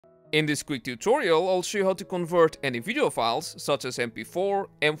In this quick tutorial, I'll show you how to convert any video files such as MP4,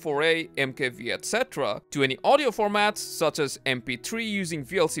 M4A, MKV, etc. to any audio formats such as MP3 using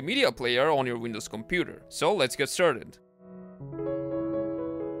VLC Media Player on your Windows computer. So let's get started.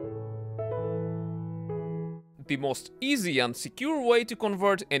 The most easy and secure way to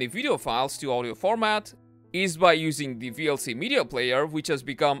convert any video files to audio format is by using the VLC Media Player, which has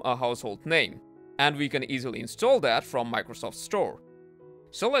become a household name, and we can easily install that from Microsoft Store.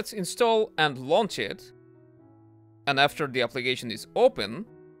 So let's install and launch it, and after the application is open,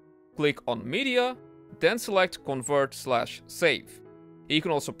 click on Media, then select Convert/Save. You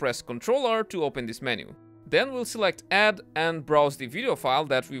can also press Ctrl+R to open this menu. Then we'll select Add and browse the video file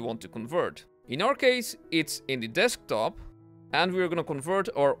that we want to convert. In our case, it's in the desktop, and we're gonna convert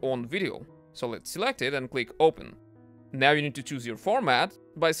our own video. So let's select it and click Open. Now you need to choose your format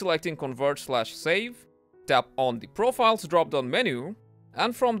by selecting Convert/Save, tap on the Profiles drop-down menu,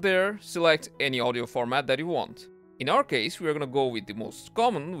 and from there, select any audio format that you want. In our case, we're gonna go with the most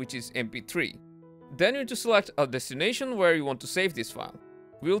common, which is MP3. Then you need to select a destination where you want to save this file.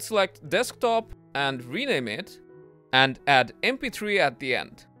 We'll select Desktop and rename it, and add MP3 at the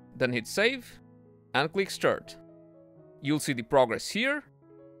end. Then hit Save, and click Start. You'll see the progress here,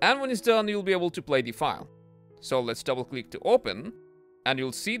 and when it's done, you'll be able to play the file. So let's double-click to open, and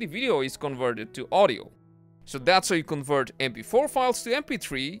you'll see the video is converted to audio. So that's how you convert MP4 files to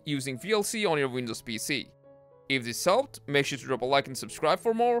MP3 using VLC on your Windows PC. If this helped, make sure to drop a like and subscribe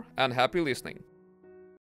for more, and happy listening.